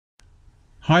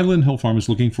Highland Hill Farm is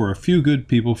looking for a few good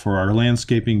people for our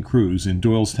landscaping crews in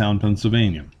Doylestown,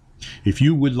 Pennsylvania. If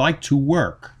you would like to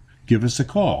work, give us a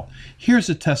call. Here's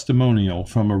a testimonial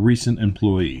from a recent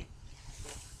employee.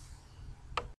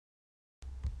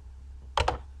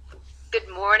 Good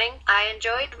morning. I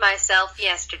enjoyed myself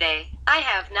yesterday. I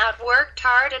have not worked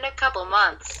hard in a couple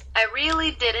months. I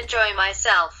really did enjoy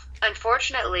myself.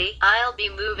 Unfortunately, I'll be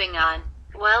moving on.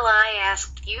 Well, I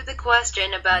asked you the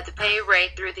question about the pay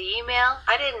rate through the email.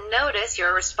 I didn't notice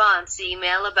your response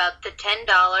email about the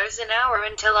 $10 an hour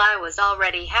until I was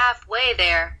already halfway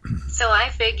there. So I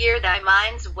figured I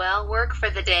might as well work for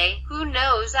the day. Who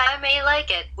knows, I may like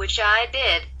it, which I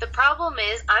did. The problem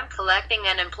is I'm collecting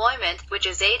unemployment, which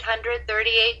is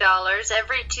 $838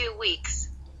 every 2 weeks.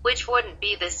 Which wouldn't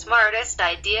be the smartest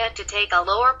idea to take a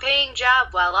lower paying job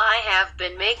while I have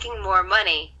been making more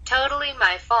money. Totally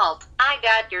my fault. I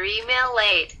got your email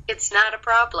late. It's not a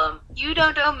problem. You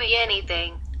don't owe me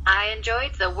anything. I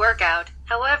enjoyed the workout.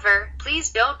 However,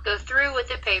 please don't go through with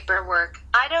the paperwork.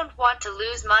 I don't want to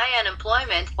lose my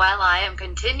unemployment while I am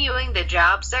continuing the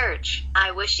job search.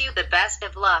 I wish you the best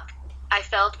of luck. I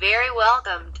felt very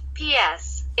welcomed.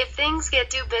 P.S. If things get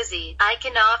too busy, I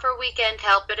can offer weekend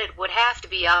help, but it would have to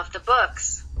be off the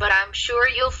books. But I'm sure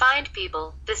you'll find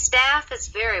people. The staff is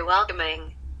very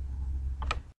welcoming.